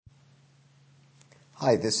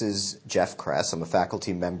Hi, this is Jeff Kress. I'm a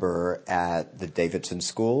faculty member at the Davidson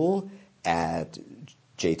School at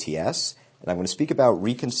JTS, and I'm going to speak about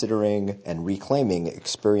reconsidering and reclaiming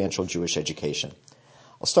experiential Jewish education.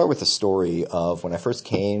 I'll start with a story of when I first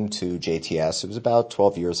came to JTS. It was about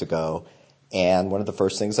 12 years ago, and one of the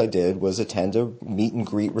first things I did was attend a meet and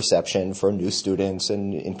greet reception for new students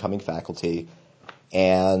and incoming faculty.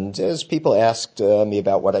 And as people asked me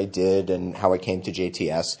about what I did and how I came to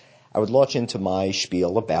JTS, I would launch into my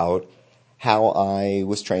spiel about how I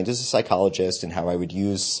was trained as a psychologist and how I would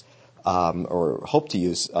use or hope to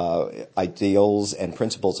use ideals and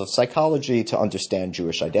principles of psychology to understand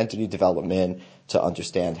Jewish identity development, to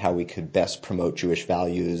understand how we could best promote Jewish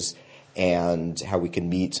values, and how we can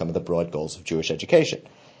meet some of the broad goals of Jewish education.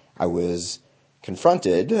 I was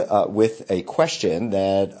confronted with a question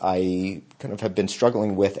that I kind of have been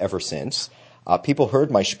struggling with ever since. People heard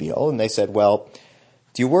my spiel and they said, well,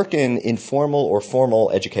 do you work in informal or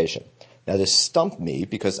formal education? Now, this stumped me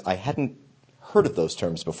because I hadn't heard of those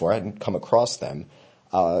terms before. I hadn't come across them.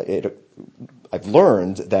 I've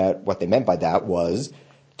learned that what they meant by that was,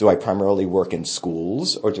 do I primarily work in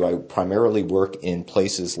schools or do I primarily work in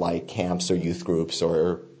places like camps or youth groups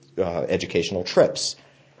or educational trips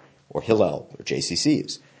or Hillel or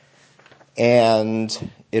JCCs?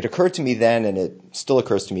 And it occurred to me then, and it still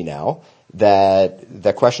occurs to me now, that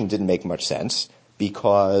that question didn't make much sense.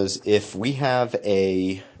 Because if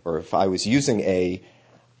I was using a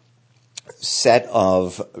set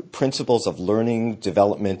of principles of learning,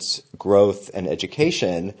 development, growth, and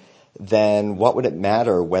education, then what would it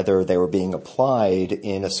matter whether they were being applied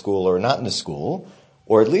in a school or not in a school?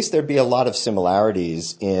 Or at least there'd be a lot of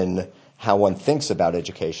similarities in how one thinks about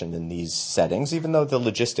education in these settings, even though the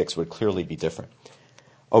logistics would clearly be different.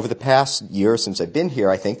 Over the past year since I've been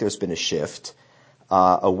here, I think there's been a shift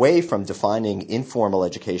away from defining informal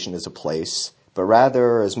education as a place, but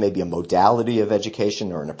rather as maybe a modality of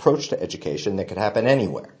education or an approach to education that could happen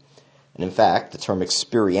anywhere. And in fact, the term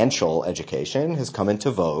experiential education has come into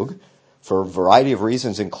vogue for a variety of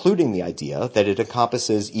reasons, including the idea that it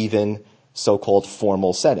encompasses even so-called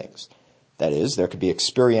formal settings. That is, there could be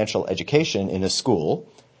experiential education in a school,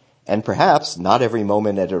 and perhaps not every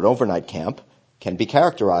moment at an overnight camp can be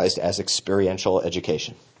characterized as experiential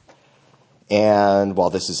education. And while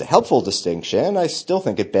this is a helpful distinction, I still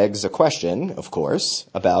think it begs a question, of course,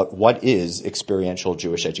 about what is experiential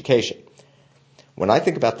Jewish education. When I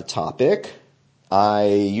think about the topic, I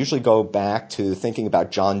usually go back to thinking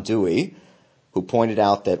about John Dewey, who pointed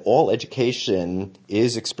out that all education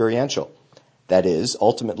is experiential. That is,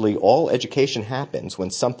 ultimately, all education happens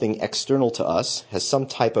when something external to us has some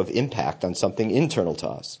type of impact on something internal to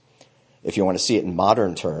us. If you want to see it in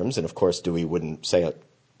modern terms, and of course Dewey wouldn't say it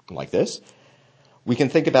like this, we can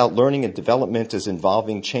think about learning and development as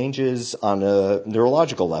involving changes on a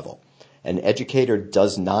neurological level. An educator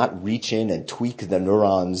does not reach in and tweak the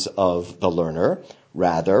neurons of the learner.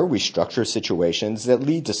 Rather, we structure situations that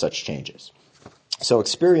lead to such changes. So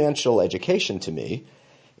experiential education, to me,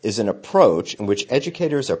 is an approach in which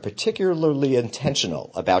educators are particularly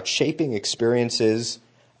intentional about shaping experiences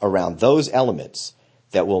around those elements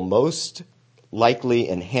that will most likely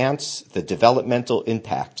enhance the developmental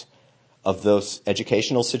impact of those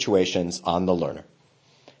educational situations on the learner.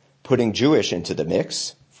 Putting Jewish into the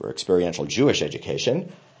mix for experiential Jewish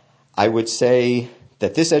education, I would say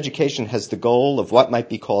that this education has the goal of what might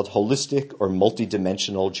be called holistic or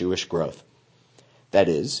multidimensional Jewish growth. That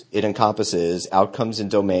is, it encompasses outcomes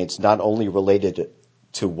and domains not only related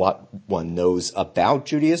to what one knows about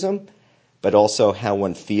Judaism, but also how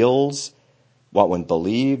one feels, what one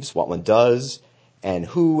believes, what one does, and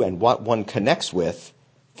who and what one connects with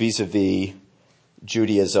vis-a-vis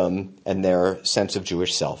Judaism and their sense of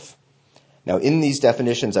Jewish self. Now, in these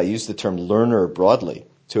definitions, I use the term learner broadly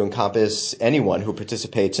to encompass anyone who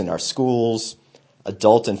participates in our schools,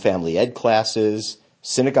 adult and family ed classes,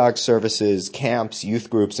 synagogue services, camps, youth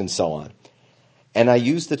groups, and so on. And I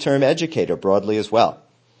use the term educator broadly as well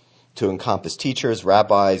to encompass teachers,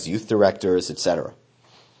 rabbis, youth directors, etc.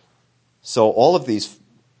 So all of these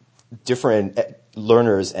different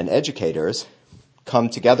learners and educators come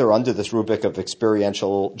together under this rubric of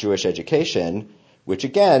experiential Jewish education, which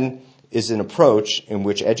again is an approach in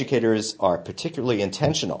which educators are particularly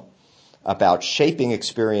intentional about shaping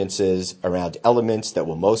experiences around elements that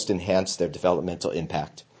will most enhance their developmental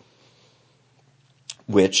impact.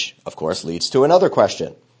 Which, of course, leads to another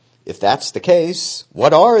question. If that's the case,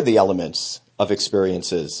 what are the elements of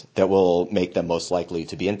experiences that will make them most likely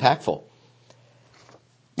to be impactful?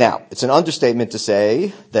 Now, it's an understatement to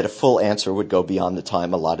say that a full answer would go beyond the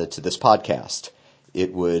time allotted to this podcast.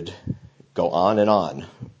 It would go on and on.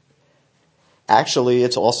 Actually,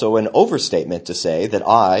 it's also an overstatement to say that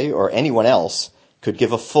I or anyone else could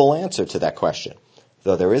give a full answer to that question,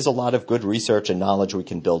 though there is a lot of good research and knowledge we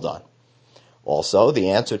can build on. Also, the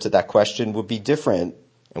answer to that question would be different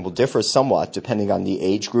and will differ somewhat depending on the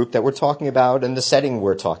age group that we're talking about and the setting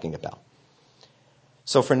we're talking about.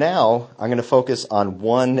 So for now, I'm going to focus on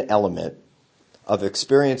one element of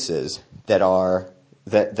experiences that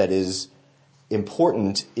is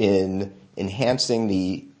important in enhancing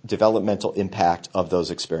the developmental impact of those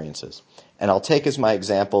experiences. And I'll take as my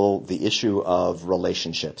example the issue of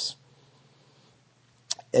relationships.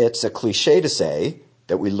 It's a cliche to say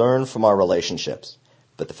that we learn from our relationships,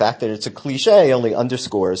 but the fact that it's a cliche only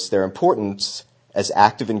underscores their importance as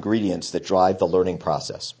active ingredients that drive the learning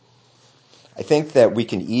process. I think that we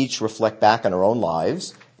can each reflect back on our own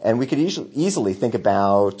lives, and we could easily think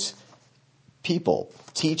about people,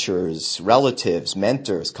 teachers, relatives,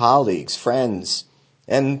 mentors, colleagues, friends,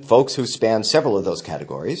 and folks who span several of those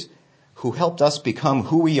categories, who helped us become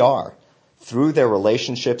who we are through their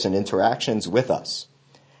relationships and interactions with us.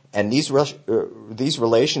 And these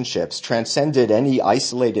relationships transcended any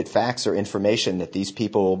isolated facts or information that these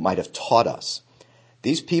people might have taught us.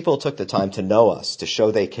 These people took the time to know us, to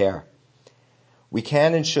show they care. We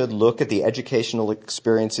can and should look at the educational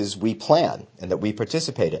experiences we plan and that we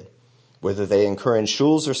participate in, whether they occur in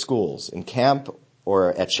shuls or schools, in camp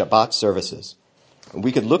or at Shabbat services. And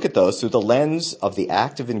we could look at those through the lens of the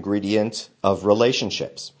active ingredient of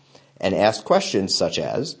relationships and ask questions such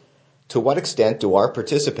as, to what extent do our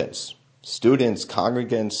participants, students,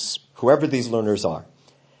 congregants, whoever these learners are,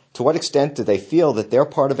 to what extent do they feel that they're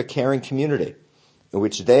part of a caring community in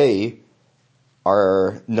which they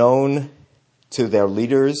are known to their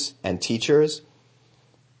leaders and teachers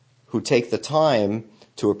who take the time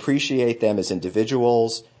to appreciate them as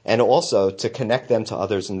individuals and also to connect them to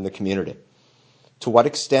others in the community? To what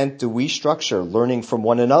extent do we structure learning from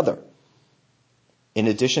one another in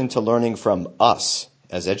addition to learning from us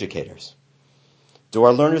as educators? Do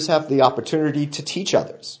our learners have the opportunity to teach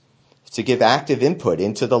others, to give active input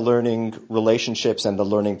into the learning relationships and the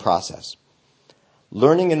learning process?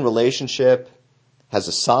 Learning in relationship has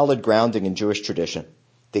a solid grounding in Jewish tradition.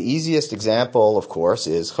 The easiest example, of course,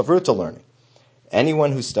 is Chavruta learning.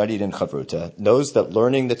 Anyone who studied in Chavruta knows that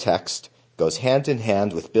learning the text goes hand in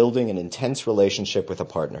hand with building an intense relationship with a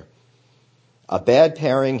partner. A bad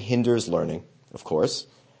pairing hinders learning, of course,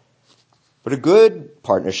 but a good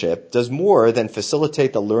partnership does more than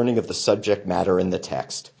facilitate the learning of the subject matter in the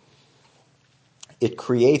text. It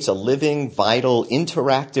creates a living, vital,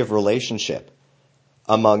 interactive relationship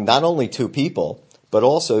among not only two people, but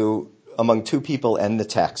also among two people and the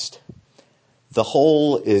text. The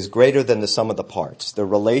whole is greater than the sum of the parts. The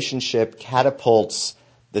relationship catapults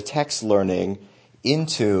the text learning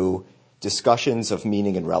into discussions of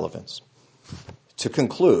meaning and relevance. To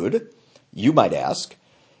conclude, you might ask,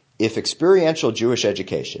 if experiential Jewish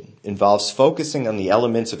education involves focusing on the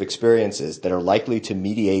elements of experiences that are likely to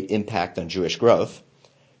mediate impact on Jewish growth,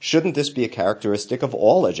 shouldn't this be a characteristic of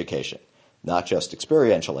all education, not just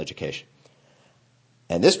experiential education?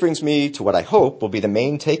 And this brings me to what I hope will be the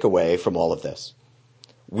main takeaway from all of this.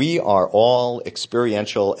 We are all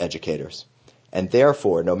experiential educators, and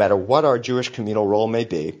therefore, no matter what our Jewish communal role may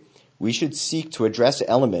be, we should seek to address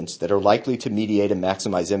elements that are likely to mediate and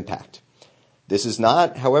maximize impact. This is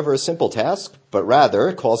not, however, a simple task, but rather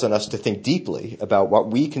it calls on us to think deeply about what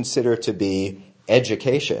we consider to be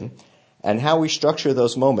education and how we structure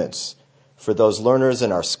those moments for those learners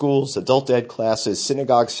in our schools, adult ed classes,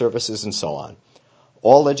 synagogue services, and so on.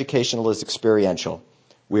 All educational is experiential.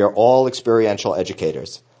 We are all experiential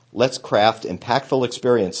educators. Let's craft impactful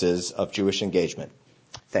experiences of Jewish engagement.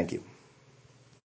 Thank you.